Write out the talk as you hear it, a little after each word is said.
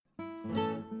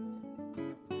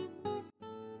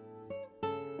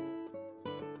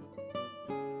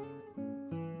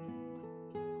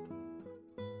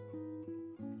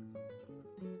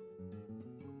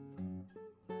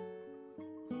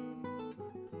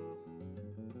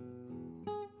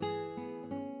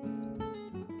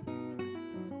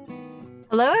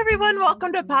Hello, everyone.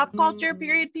 Welcome to Pop Culture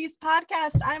Period Piece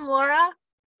Podcast. I'm Laura.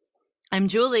 I'm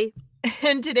Julie.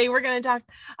 And today we're going to talk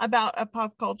about a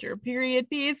pop culture period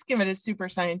piece, give it a super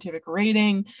scientific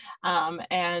rating,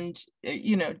 and,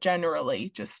 generally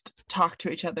just talk to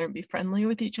each other and be friendly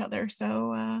with each other.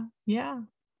 So, yeah.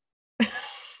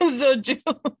 So,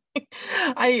 Julie,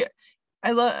 I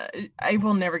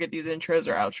will never get these intros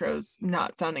or outros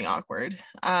not sounding awkward.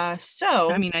 I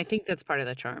think that's part of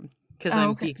the charm because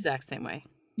I'm the exact same way.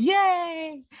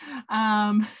 Yay!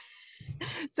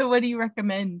 So what do you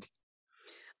recommend?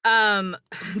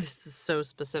 This is so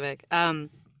specific.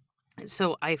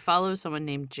 So I follow someone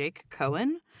named Jake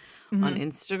Cohen on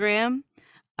Instagram.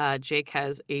 Jake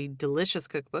has a delicious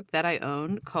cookbook that I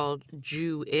own called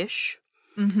Jewish.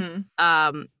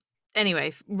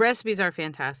 Anyway, recipes are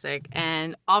fantastic,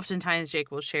 and oftentimes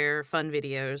Jake will share fun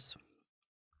videos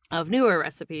of newer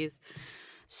recipes.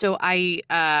 So I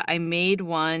made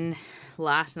one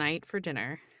last night for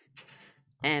dinner,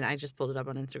 and I just pulled it up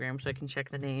on Instagram so I can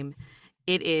check the name.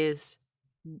 It is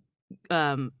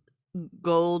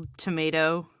gold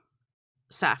tomato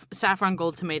saffron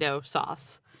gold tomato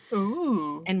sauce.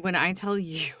 Ooh. And when I tell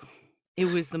you it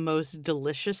was the most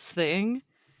delicious thing,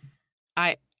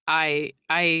 it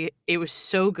was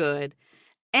so good.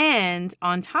 And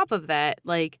on top of that,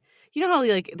 like, you know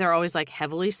how they're always like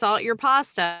heavily salt your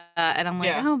pasta, and I'm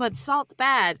like, oh, but salt's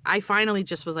bad. I finally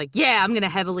just was like, yeah, I'm gonna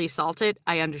heavily salt it.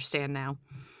 I understand now.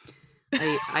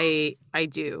 I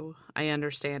do. I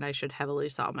understand I should heavily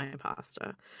salt my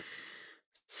pasta.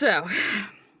 So,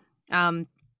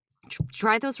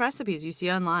 try those recipes you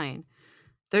see online.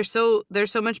 They're so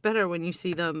much better when you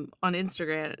see them on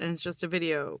Instagram and it's just a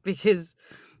video because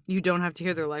you don't have to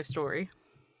hear their life story.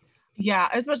 Yeah,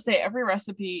 I was about to say every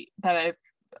recipe that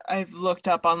I've looked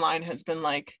up online has been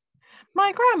like,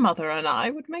 my grandmother and I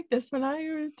would make this when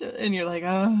and you're like,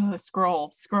 oh,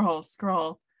 scroll.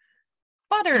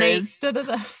 Butter is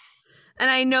da-da-da. And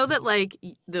I know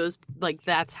that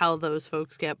that's how those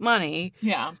folks get money.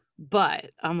 Yeah.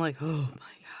 But I'm like, oh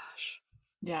my gosh.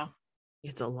 Yeah.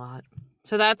 It's a lot.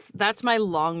 So that's my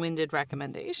long-winded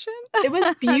recommendation. It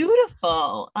was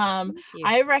beautiful.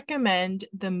 I recommend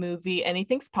the movie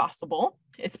Anything's Possible.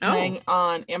 It's playing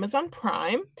on Amazon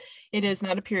Prime. It is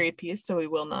not a period piece, so we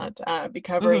will not be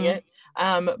covering it.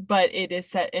 But it is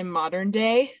set in modern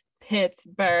day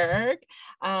Pittsburgh.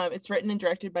 It's written and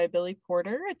directed by Billy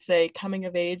Porter. It's a coming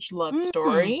of age love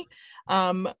story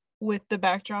with the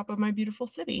backdrop of my beautiful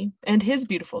city and his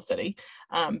beautiful city.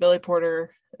 Billy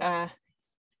Porter,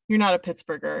 you're not a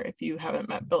Pittsburgher if you haven't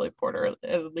met Billy Porter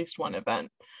at least one event.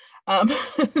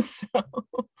 So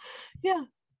yeah,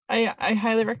 I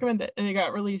highly recommend it. And it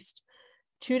got released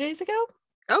 2 days ago.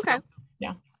 Okay. So,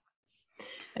 yeah.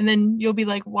 And then you'll be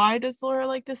like, why does Laura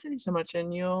like the city so much?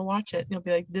 And you'll watch it and you'll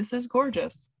be like, this is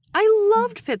gorgeous. I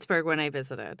loved Pittsburgh when I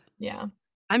visited. Yeah.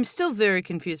 I'm still very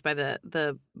confused by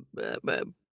the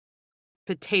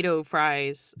potato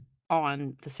fries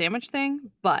on the sandwich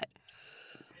thing, but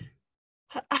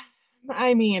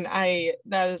I mean,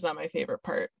 that is not my favorite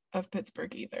part of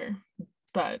Pittsburgh either.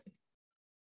 But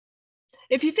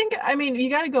if you think, you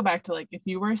got to go back to like, if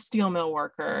you were a steel mill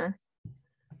worker,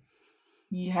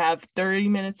 you have 30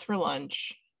 minutes for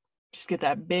lunch, just get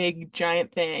that big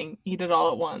giant thing, eat it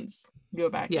all at once, go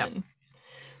back in.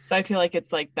 So I feel like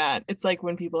it's like that. It's like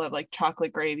when people have like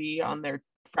chocolate gravy on their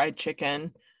fried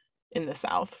chicken in the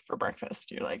South for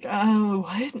breakfast. You're like, oh,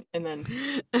 what? And then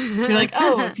you're like,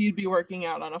 oh, if you'd be working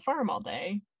out on a farm all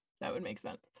day, that would make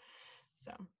sense.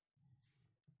 So.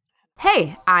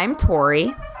 Hey, I'm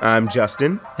Tori. I'm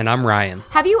Justin. And I'm Ryan.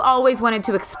 Have you always wanted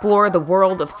to explore the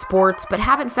world of sports but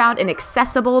haven't found an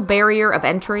accessible barrier of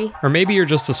entry? Or maybe you're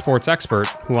just a sports expert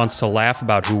who wants to laugh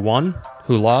about who won,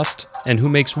 who lost, and who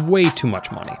makes way too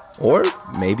much money. Or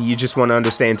maybe you just want to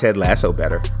understand Ted Lasso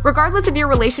better. Regardless of your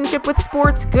relationship with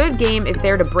sports, Good Game is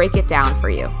there to break it down for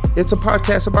you. It's a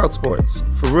podcast about sports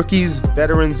for rookies,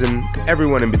 veterans, and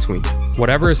everyone in between.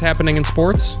 Whatever is happening in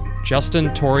sports,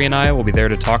 Justin, Tori, and I will be there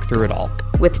to talk through it all.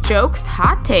 With jokes,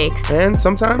 hot takes, and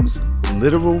sometimes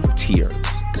literal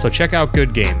tears. So check out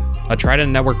Good Game, a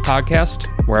Trident Network podcast,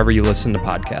 wherever you listen to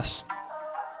podcasts.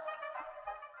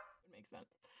 Makes sense.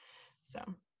 So,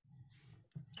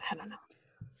 I don't know.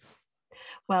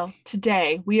 Well,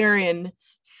 today we are in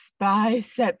Spy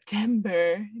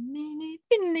September.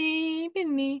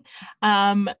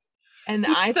 And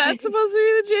is that supposed to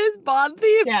be the James Bond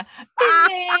theme? Yeah.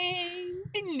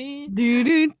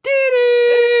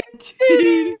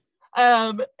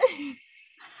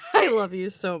 I love you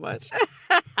so much.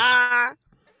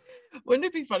 Wouldn't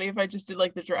it be funny if I just did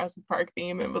like the Jurassic Park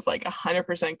theme and was like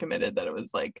 100% committed that it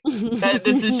was like that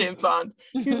this is James Bond.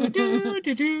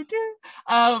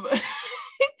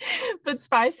 But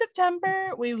Spy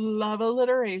September, we love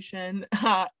alliteration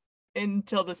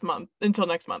until next month, and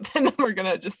then we're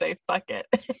gonna just say fuck it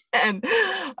and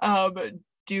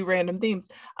do random themes.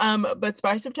 But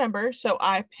Spy September, so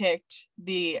I picked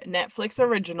the Netflix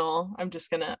original. I'm just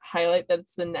gonna highlight that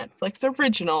it's the Netflix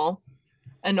original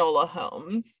Enola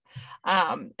Holmes.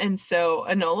 And so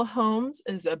Enola Holmes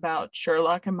is about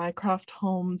Sherlock and Mycroft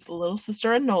Holmes' little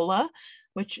sister Enola,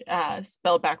 which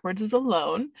spelled backwards is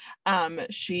alone.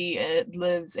 She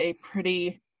lives a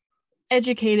pretty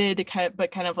educated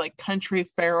but kind of like country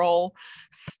feral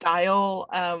style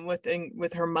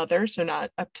with her mother, so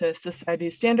not up to society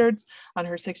standards. On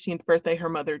her 16th birthday, her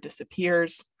mother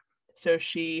disappears, so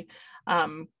she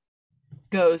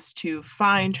goes to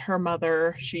find her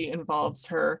mother. She involves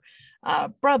her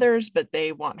brothers, but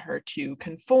they want her to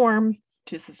conform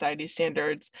to society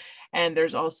standards. And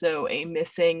there's also a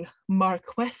missing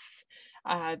Marquess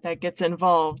that gets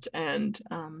involved, and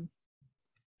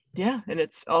and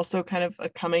it's also kind of a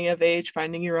coming of age,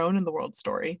 finding your own in the world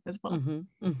story as well.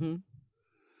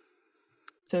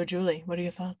 So Julie, what are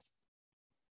your thoughts?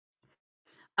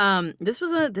 This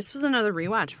was another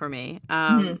rewatch for me.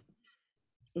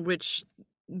 Which,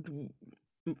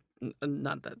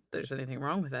 not that there's anything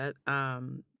wrong with that.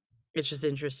 It's just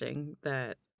interesting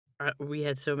that we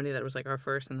had so many that was like our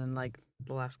first, and then like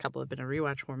the last couple have been a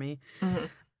rewatch for me.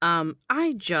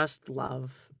 I just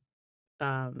love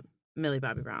Millie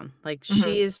Bobby Brown. Like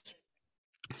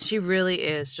she really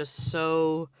is just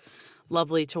so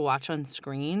lovely to watch on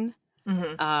screen.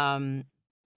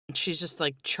 She's just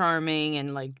like charming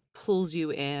and like pulls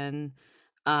you in.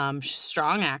 She's a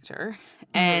strong actor.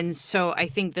 And so I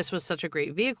think this was such a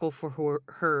great vehicle for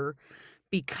her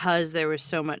because there was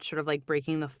so much sort of like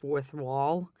breaking the fourth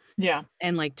wall. Yeah.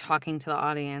 And like talking to the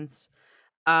audience.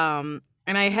 And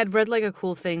I had read like a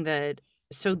cool thing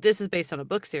so this is based on a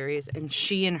book series, and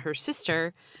she and her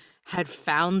sister had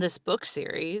found this book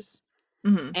series.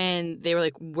 And they were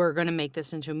like, we're going to make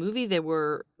this into a movie. They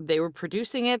were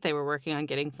producing it. They were working on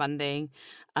getting funding.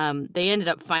 They ended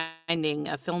up finding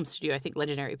a film studio, I think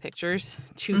Legendary Pictures,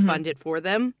 to fund it for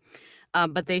them.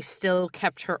 But they still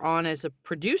kept her on as a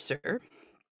producer.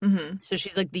 So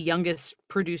she's like the youngest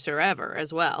producer ever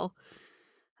as well.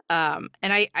 And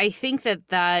I think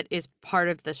that is part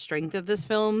of the strength of this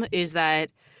film, is that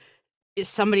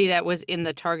somebody that was in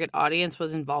the target audience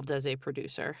was involved as a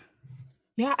producer.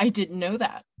 Yeah, I didn't know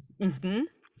that.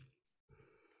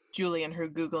 Julie and her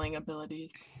Googling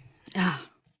abilities.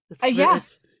 It's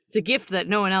a gift that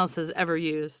no one else has ever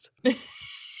used.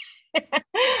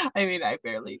 I mean, I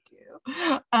barely do.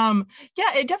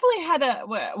 It definitely had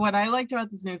what I liked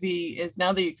about this movie is,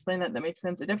 now that you explain that makes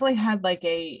sense. It definitely had like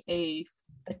a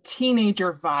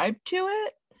teenager vibe to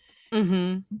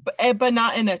it. But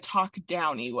not in a talk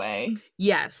downy way.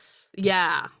 Yes.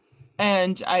 Yeah.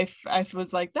 And I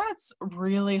was like, that's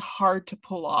really hard to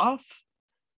pull off.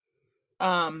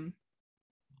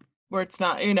 Where it's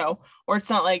not, or it's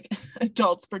not like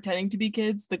adults pretending to be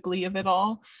kids, the glee of it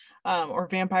all, or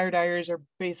Vampire Diaries, or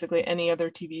basically any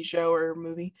other TV show or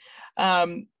movie,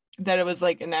 that it was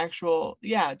like an actual,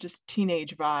 just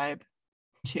teenage vibe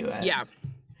to it. Yeah.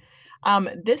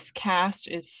 This cast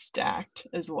is stacked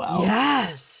as well.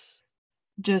 Yes.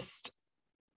 Just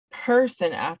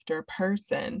person after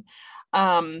person.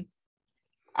 I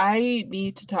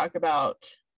need to talk about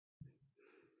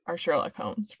our Sherlock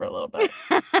Holmes for a little bit.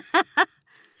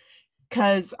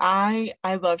 Because I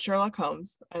love Sherlock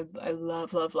Holmes. I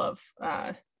love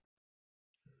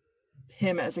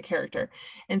him as a character.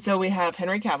 And so we have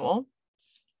Henry Cavill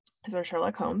as our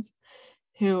Sherlock Holmes,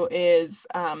 who is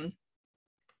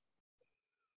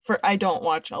I don't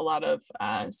watch a lot of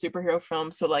superhero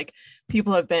films, so like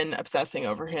people have been obsessing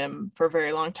over him for a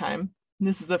very long time.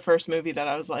 This is the first movie that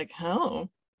I was like, oh,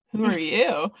 who are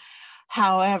you?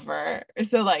 However,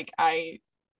 so like I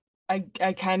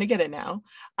kind of get it now.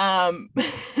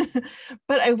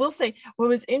 But I will say, what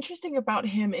was interesting about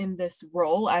him in this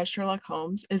role as Sherlock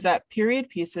Holmes is that period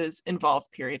pieces involve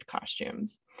period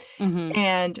costumes.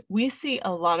 And we see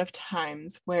a lot of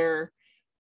times where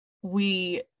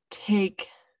we take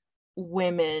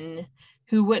women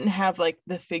who wouldn't have like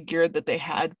the figure that they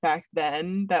had back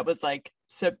then, that was like,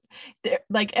 so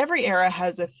like every era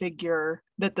has a figure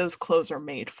that those clothes are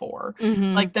made for.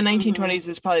 Like the 1920s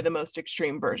is probably the most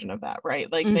extreme version of that,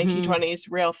 right? Like 1920s,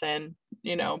 rail thin,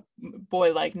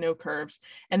 boy, like no curves.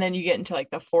 And then you get into like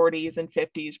the 40s and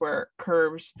 50s where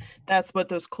curves, that's what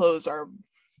those clothes are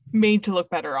made to look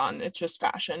better on. It's just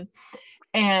fashion.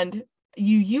 And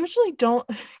you usually don't,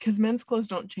 because men's clothes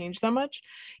don't change that much.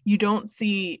 You don't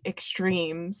see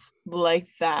extremes like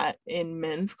that in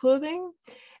men's clothing.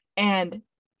 And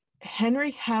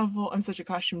Henry Cavill, I'm such a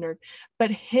costume nerd,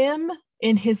 but him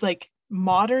in his like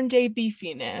modern day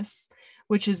beefiness,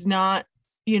 which is not,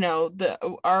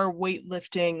 our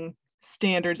weightlifting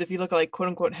standards, if you look at like quote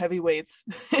unquote heavyweights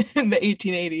in the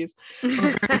 1880s,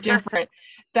 were very different.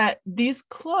 That these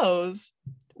clothes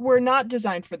were not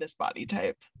designed for this body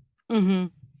type. Mm-hmm.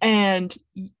 And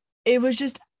it was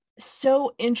just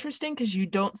so interesting because you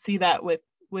don't see that with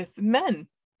men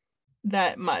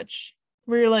that much,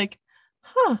 where you're like,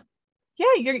 huh,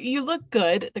 yeah, you look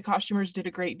good, the costumers did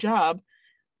a great job,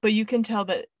 but you can tell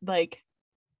that like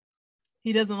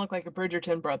he doesn't look like a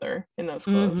Bridgerton brother in those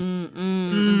clothes.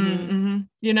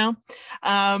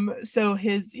 So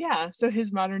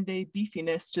his modern day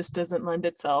beefiness just doesn't lend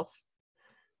itself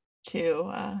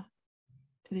to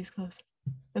these clothes.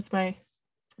 That's my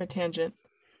tangent.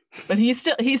 But he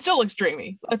still looks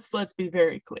dreamy. Let's be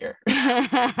very clear.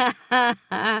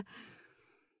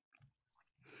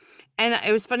 And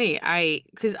it was funny,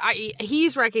 because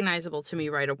he's recognizable to me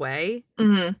right away.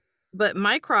 Mm-hmm. But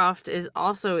Mycroft is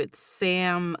also, it's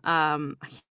Sam. I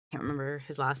can't remember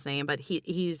his last name, but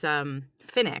he's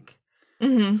Finnick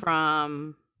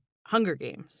from Hunger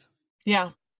Games. Yeah,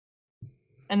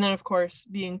 and then of course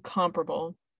the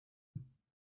incomparable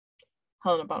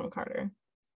Helena Bonham Carter.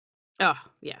 Oh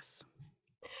yes,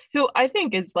 who I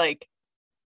think is like,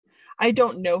 I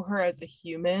don't know her as a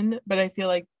human, but I feel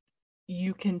like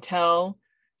you can tell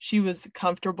she was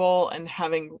comfortable and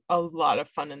having a lot of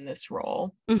fun in this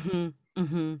role.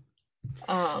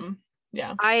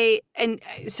 Yeah.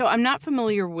 So I'm not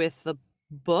familiar with the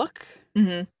book.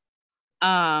 And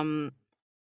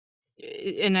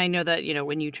I know that,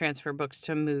 when you transfer books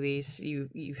to movies,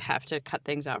 you have to cut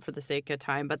things out for the sake of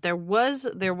time. But there was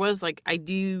like, I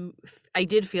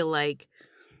did feel like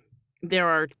there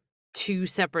are two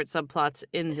separate subplots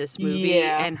in this movie,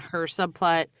 and her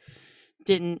subplot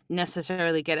didn't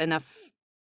necessarily get enough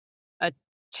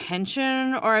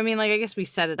attention, or I mean, like, I guess we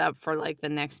set it up for like the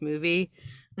next movie.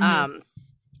 But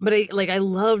I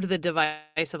loved the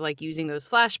device of like using those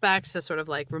flashbacks to sort of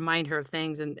like remind her of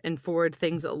things and forward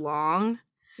things along.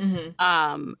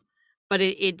 But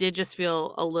it did just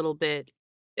feel a little bit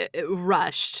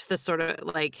rushed, the sort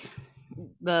of like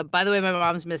by the way, my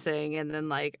mom's missing, and then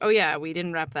like, oh yeah, we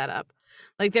didn't wrap that up.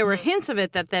 Like there were hints of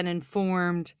it that then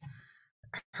informed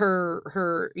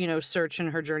her search and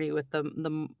her journey with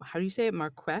the how do you say it,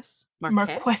 Marquess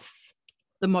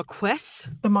the Marquess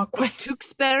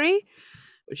Tewksbury,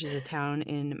 which is a town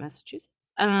in Massachusetts,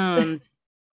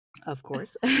 of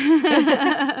course.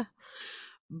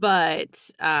 But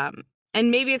and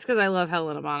maybe it's because I love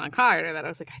Helena Bonham Carter that I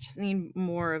was like, I just need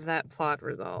more of that plot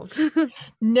resolved.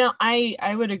 No,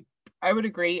 I would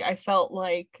agree. I felt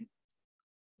like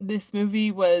this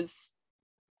movie was,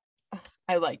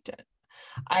 I liked it.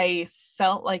 I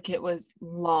felt like it was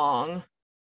long,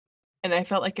 and I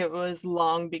felt like it was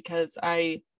long because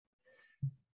I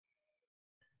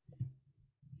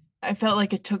felt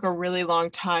like it took a really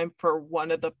long time for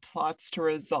one of the plots to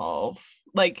resolve,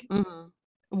 like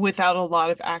without a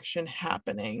lot of action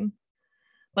happening.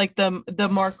 Like the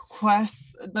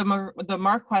Marquess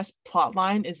plot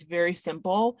line is very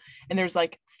simple, and there's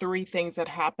like 3 things that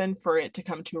happen for it to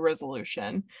come to a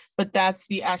resolution, but that's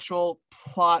the actual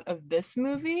plot of this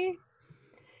movie,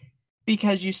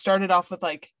 because you started off with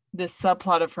like this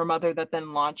subplot of her mother that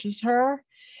then launches her.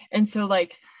 And so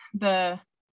like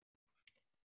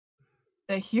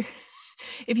if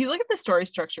you look at the story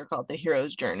structure called The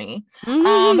Hero's Journey,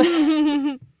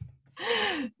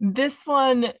 this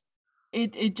one,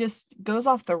 it just goes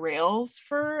off the rails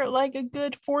for like a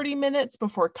good 40 minutes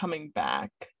before coming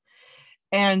back.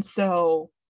 And so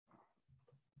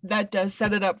that does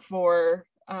set it up for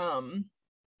a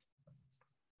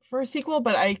sequel,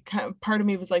 but part of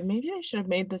me was like, maybe they should have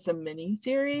made this a mini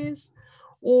series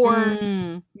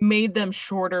or made them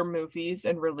shorter movies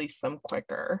and released them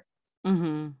quicker.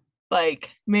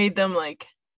 Like made them like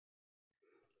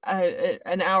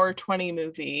an hour 20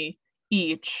 movie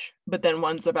each, but then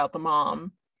one's about the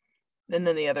mom and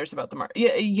then the other's about the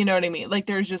you know what I mean? Like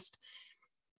there's just,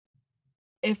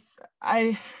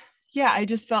 I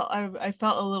just felt I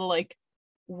felt a little like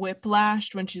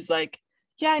whiplashed when she's like,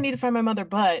 yeah, I need to find my mother,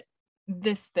 but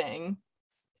this thing,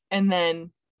 and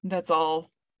then that's all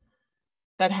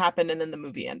that happened, and then the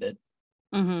movie ended.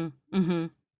 And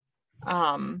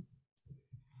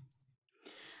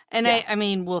I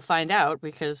mean, we'll find out,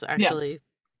 because actually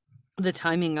the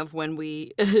timing of when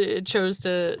we chose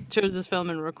this film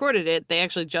and recorded it, they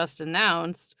actually just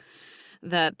announced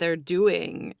that they're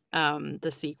doing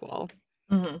the sequel.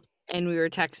 Mm-hmm. And we were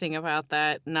texting about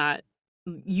that. Not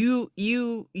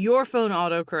your phone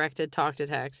auto-corrected talk to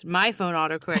text. My phone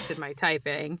auto-corrected my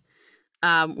typing.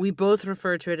 We both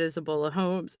referred to it as Ebola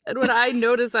Holmes. And when I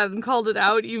noticed that and called it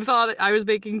out, you thought I was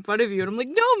making fun of you. And I'm like,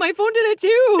 no, my phone did it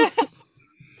too.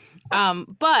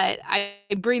 But I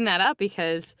bring that up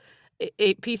because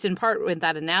a piece in part with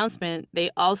that announcement, they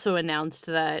also announced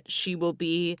that she will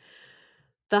be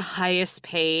the highest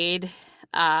paid,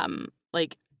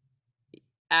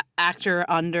 actor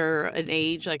under an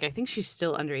age. Like, I think she's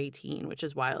still under 18, which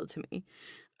is wild to me.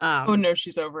 Oh no,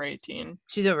 she's over 18.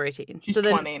 She's over 18. She's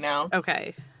 20 now.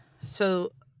 Okay.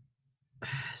 So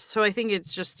I think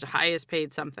it's just highest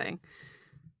paid something.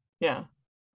 Yeah.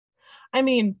 I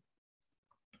mean,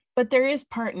 but there is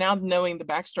part, now knowing the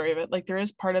backstory of it, like there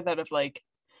is part of that of like,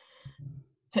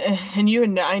 and you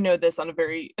and I know this on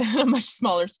a much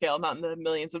smaller scale, not in the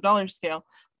millions of dollars scale,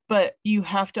 but you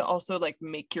have to also like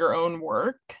make your own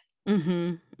work.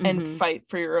 And fight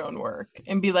for your own work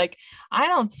and be like, I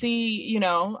don't see,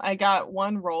 I got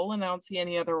one role and I don't see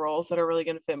any other roles that are really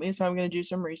going to fit me. So I'm going to do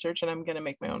some research and I'm going to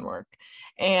make my own work.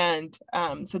 And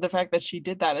so the fact that she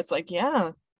did that, it's like,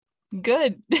 yeah,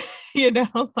 good.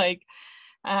 Like,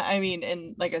 I mean,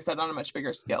 and like I said, on a much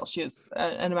bigger scale, she has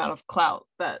an amount of clout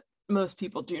that most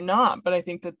people do not. But I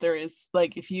think that there is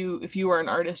like, if you are an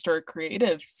artist or a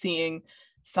creative, seeing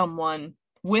someone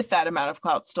with that amount of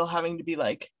clout still having to be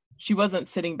like, she wasn't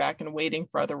sitting back and waiting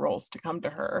for other roles to come to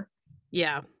her.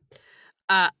 Yeah.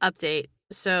 Update.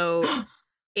 So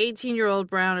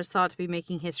 18-year-old Brown is thought to be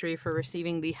making history for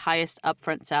receiving the highest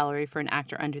upfront salary for an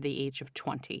actor under the age of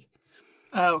 20.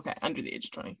 Oh, okay. Under the age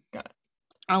of 20. Got it.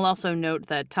 I'll also note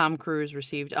that Tom Cruise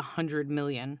received $100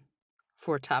 million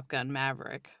for Top Gun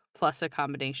Maverick, plus a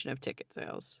combination of ticket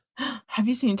sales. Have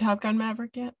you seen Top Gun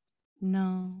Maverick yet?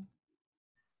 No.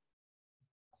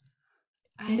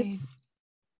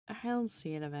 I'll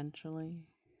see it eventually.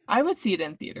 I would see it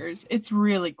in theaters. It's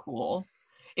really cool.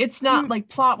 It's not like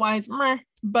plot wise,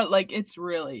 but like it's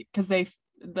really because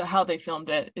how they filmed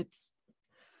it. It's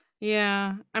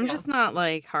I'm just not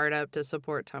like hard up to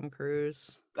support Tom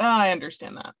Cruise. I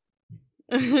understand that.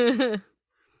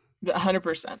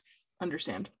 100%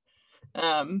 understand.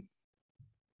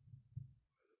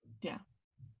 Yeah.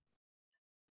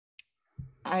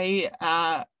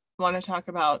 I want to talk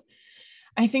about.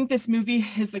 I think this movie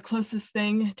is the closest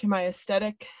thing to my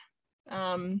aesthetic,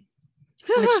 which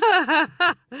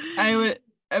I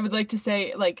would like to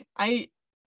say, like, I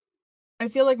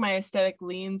feel like my aesthetic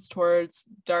leans towards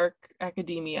dark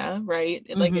academia, right?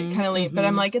 Like it kind of leans, but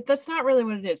I'm like, that's not really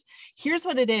what it is. Here's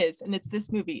what it is, and it's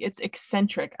this movie. It's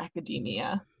eccentric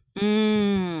academia.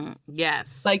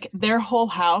 Yes. Like their whole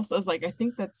house, I was like, I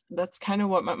think that's kind of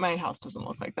what my house doesn't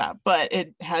look like that, but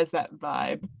it has that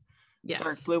vibe. Yes.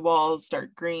 Dark blue walls,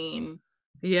 dark green.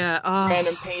 Yeah.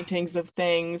 Random paintings of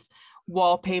things,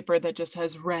 wallpaper that just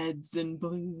has reds and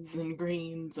blues and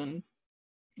greens, and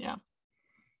yeah.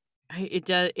 It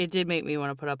did make me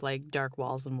want to put up like dark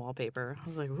walls and wallpaper. I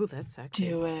was like, ooh, that's sexy.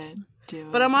 Do it.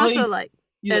 But I'm also at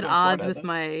odds with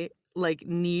my like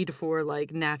need for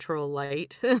like natural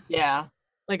light. Yeah.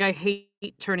 Like I hate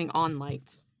turning on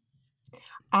lights.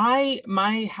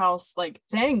 My house, like,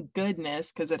 thank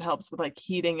goodness, because it helps with like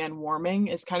heating and warming,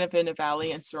 is kind of in a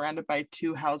valley and surrounded by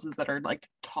two houses that are like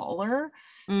taller.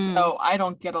 So I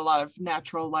don't get a lot of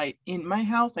natural light in my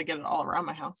house. I get it all around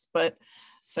my house. But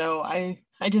so I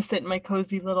just sit in my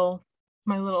cozy little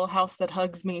house that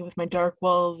hugs me with my dark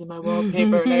walls and my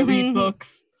wallpaper, and I read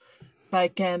books by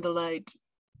candlelight.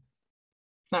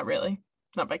 Not really,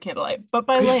 not by candlelight, but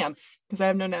by lamps, because I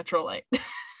have no natural light.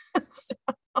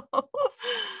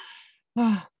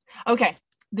 Okay,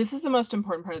 this is the most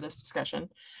important part of this discussion.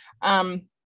 I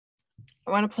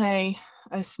want to play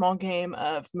a small game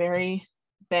of Marry,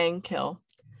 Bang, Kill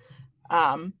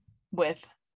with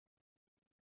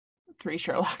 3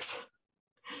 Sherlocks.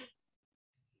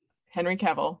 Henry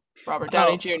Cavill, Robert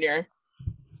Downey Jr.,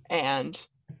 and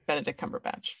Benedict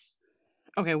Cumberbatch.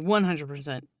 Okay,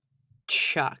 100%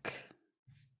 Chuck.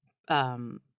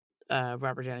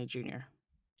 Robert Downey Jr.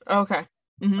 Okay.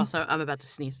 Also, I'm about to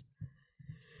sneeze.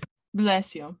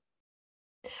 Bless you.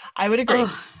 I would agree.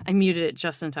 I muted it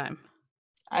just in time.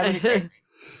 I would agree.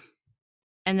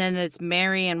 And then it's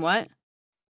Marry and what?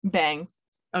 Bang.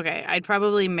 Okay, I'd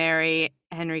probably marry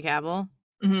Henry Cavill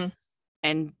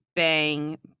and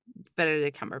bang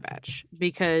Benedict Cumberbatch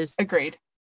because agreed.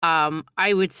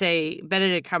 I would say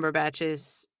Benedict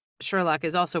Cumberbatch's Sherlock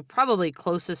is also probably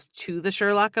closest to the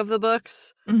Sherlock of the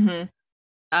books.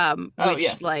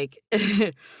 Yes. Like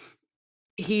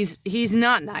he's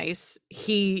not nice.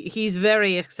 He's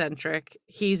very eccentric.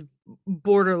 He's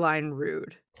borderline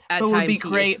rude. At but times would be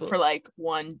great for like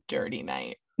one dirty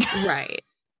night. Right.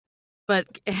 But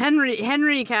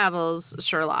Henry Cavill's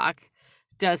Sherlock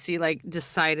does see like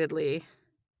decidedly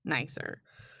nicer.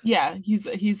 Yeah,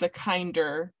 he's a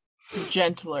kinder,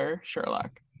 gentler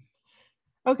Sherlock.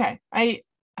 Okay, I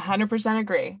 100%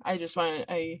 agree. I just want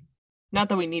not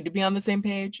that we need to be on the same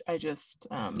page. I just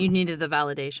you needed the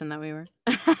validation that we were.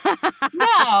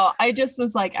 No, I just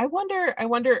was like, I wonder,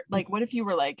 like, what if you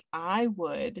were like, I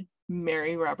would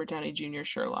marry Robert Downey Jr.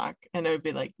 Sherlock, and I would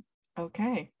be like,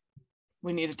 okay,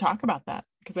 we need to talk about that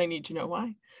because I need to know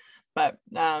why. But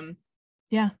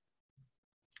yeah,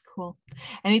 cool.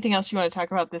 Anything else you want to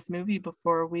talk about this movie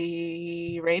before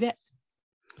we rate it?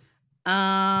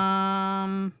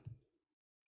 No.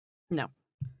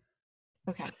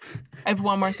 Okay, I have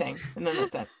one more thing, and then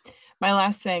that's it. My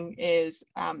last thing is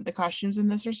the costumes in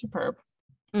this are superb,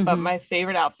 but my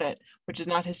favorite outfit, which is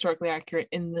not historically accurate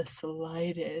in the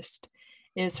slightest,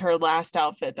 is her last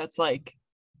outfit. That's like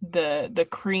the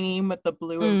cream with the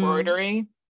blue embroidery.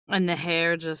 And the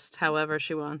hair just however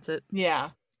she wants it.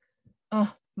 Yeah.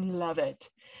 Oh, love it.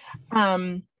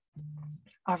 All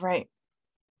right.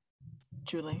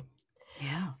 Julie.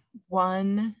 Yeah.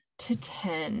 1 to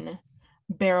 10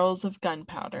 barrels of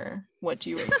gunpowder. What do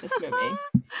you rate this movie?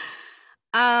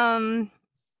 I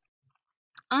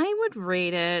would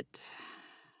rate it.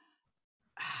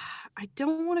 I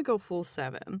don't want to go full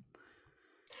 7.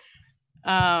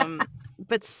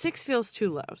 But 6 feels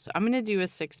too low, so I'm gonna do a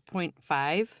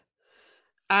 6.5.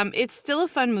 It's still a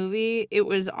fun movie. It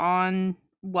was on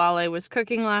while I was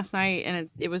cooking last night, and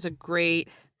it was a great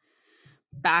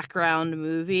background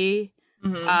movie.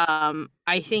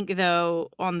 I think though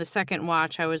on the second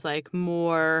watch I was like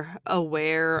more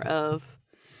aware of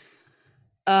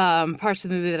parts of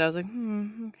the movie that I was like,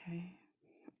 okay.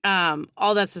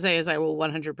 All that's to say is I will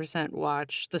 100%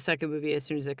 watch the second movie as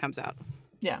soon as it comes out.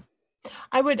 Yeah.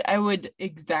 I would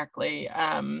exactly.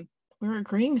 We're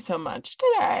agreeing so much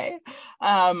today.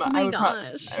 Oh my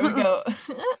gosh. I would go.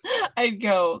 I'd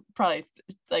go probably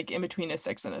like in between a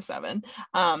 6 and a 7.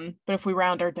 But if we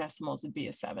round our decimals, it'd be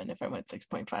a 7 if I went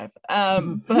 6.5.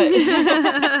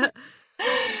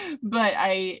 But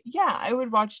I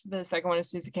would watch the second one as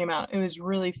soon as it came out. It was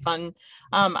really fun.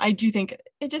 I do think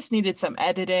it just needed some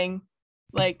editing,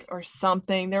 like, or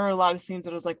something. There were a lot of scenes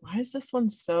that I was like, why is this one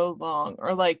so long?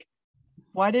 Or like,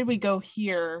 why did we go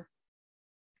here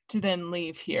to then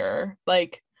leave here?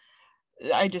 Like,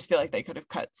 I just feel like they could have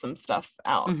cut some stuff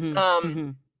out.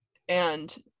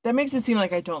 And that makes it seem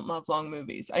like I don't love long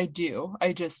movies. I do.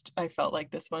 I felt like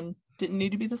this one didn't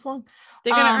need to be this long.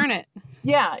 They're gonna earn it.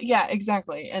 Yeah,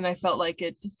 exactly. And I felt like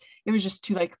it was just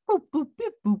too like boop, boop,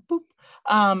 boop, boop,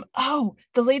 boop. Oh,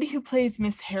 the lady who plays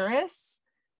Miss Harris,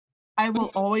 I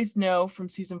will always know from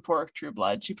season 4 of True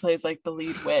Blood. She plays like the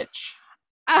lead witch.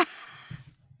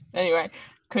 Anyway,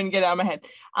 couldn't get out of my head.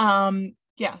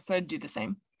 Yeah, so I'd do the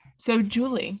same. So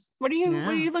Julie, what do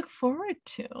you look forward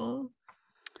to?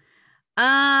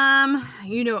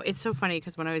 It's so funny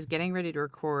because when I was getting ready to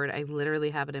record, I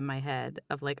literally have it in my head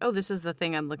of like, oh, this is the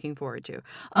thing I'm looking forward to.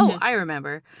 Oh, I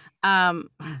remember. Now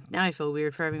I feel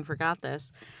weird for having forgot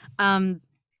this.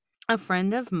 A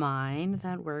friend of mine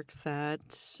that works at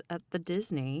the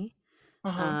Disney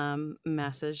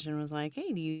messaged and was like,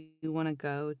 hey, do you want to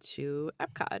go to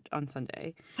Epcot on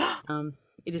Sunday?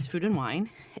 It is Food and Wine,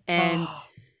 and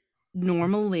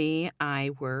normally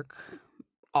I work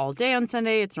all day on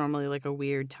Sunday. It's normally like a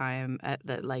weird time at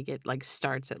that, like it like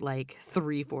starts at like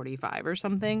 3:45 or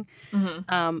something.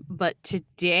 But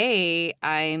today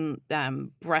I'm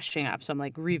brushing up, so I'm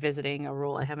like revisiting a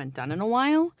role I haven't done in a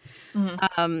while.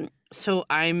 So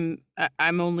I'm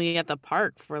only at the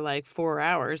park for like 4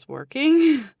 hours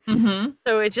working.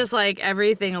 So it's just like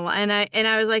everything, and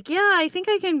I was like, yeah, I think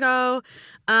I can go.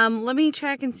 Let me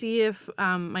check and see if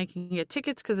I can get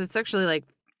tickets, because it's actually like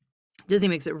Disney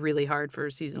makes it really hard for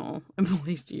seasonal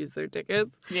employees to use their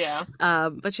tickets. Yeah.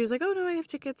 But she was like, oh no, I have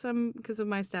tickets because of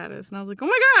my status. And I was like, oh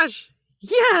my gosh,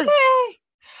 yes. Yay!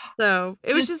 So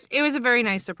it was a very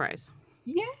nice surprise.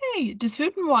 Yay. Does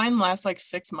Food and Wine last like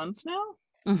 6 months now?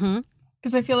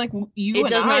 Because I feel like it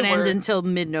does not end until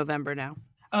mid-November now.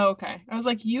 Oh, okay. I was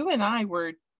like, you and I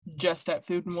were just at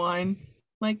Food and Wine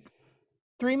like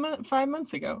 5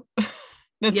 months ago.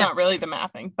 That's not really the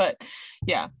mathing, but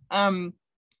yeah.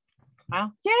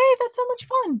 Wow. Yay, that's so much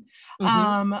fun.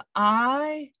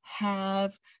 I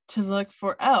have to look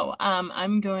for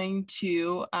I'm going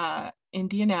to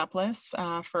Indianapolis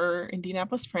for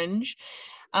Indianapolis Fringe.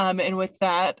 And with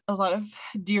that, a lot of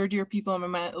dear people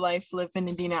in my life live in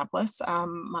Indianapolis.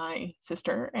 My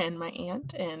sister and my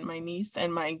aunt and my niece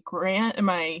and my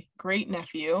great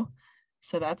nephew.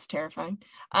 So that's terrifying.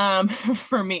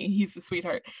 For me, he's a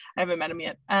sweetheart. I haven't met him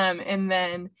yet. And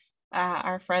then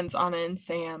our friends Anna and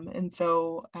Sam. And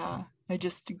so I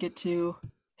just get to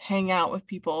hang out with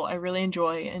people I really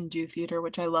enjoy and do theater,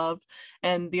 which I love.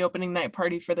 And the opening night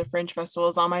party for the Fringe Festival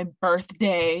is on my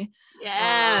birthday.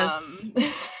 Yes.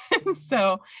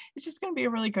 So it's just going to be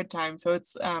a really good time. So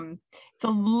it's a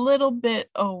little bit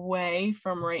away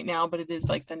from right now, but it is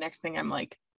like the next thing I'm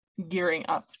like gearing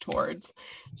up towards.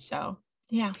 So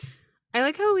yeah. I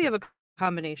like how we have a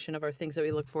combination of our things that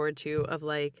we look forward to, of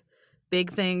like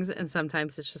big things, and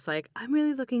sometimes it's just like, I'm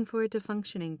really looking forward to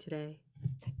functioning today.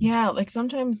 Yeah, like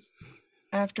sometimes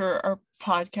after our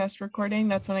podcast recording,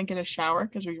 that's when I get a shower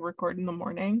because we record in the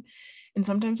morning. And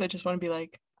sometimes I just want to be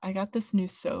like, I got this new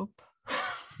soap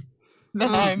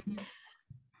that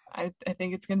I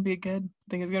think it's gonna be a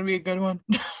good one.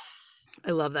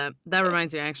 I love that. That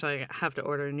reminds me, actually, I have to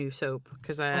order a new soap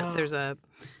because there's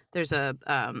a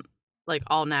like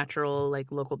all natural,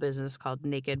 like local business called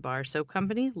Naked Bar Soap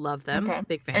Company. Love them. Okay.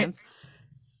 Big fans.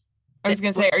 I was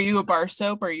going to say, are you a bar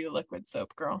soap or are you a liquid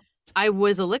soap girl? I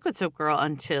was a liquid soap girl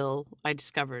until I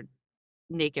discovered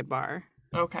Naked Bar.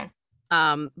 Okay.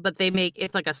 But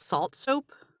it's like a salt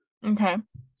soap. Okay.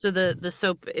 So the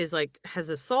soap is like, has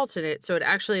a salt in it. So it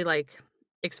actually like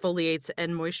exfoliates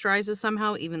and moisturizes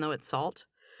somehow, even though it's salt.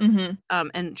 Mm-hmm.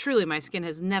 And truly my skin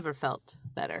has never felt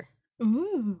better.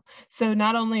 Ooh. So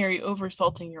not only are you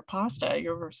oversalting your pasta,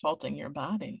 you're oversalting your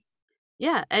body.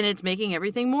 Yeah. And it's making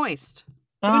everything moist.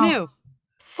 Who knew?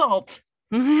 Salt.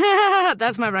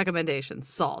 That's my recommendation.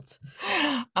 Salt.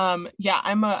 Yeah,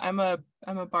 I'm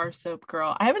a bar soap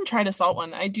girl. I haven't tried a salt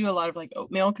one. I do a lot of like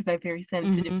oatmeal because I have very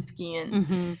sensitive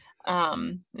skin.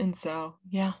 And so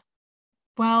yeah.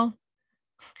 Well,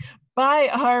 buy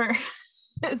our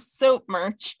soap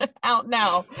merch out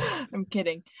now. I'm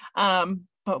kidding.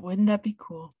 But wouldn't that be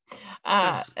cool?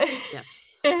 Yes.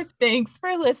 Thanks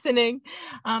for listening.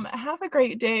 Have a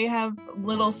great day. Have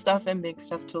little stuff and big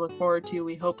stuff to look forward to.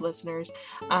 We hope listeners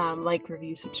like,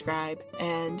 review, subscribe,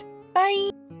 and bye.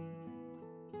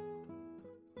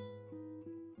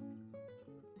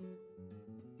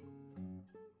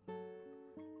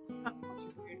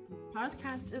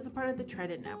 Podcast is a part of the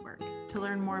Trident Network. To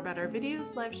learn more about our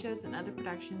videos, live shows, and other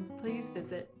productions, please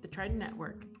visit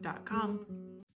thetridentnetwork.com.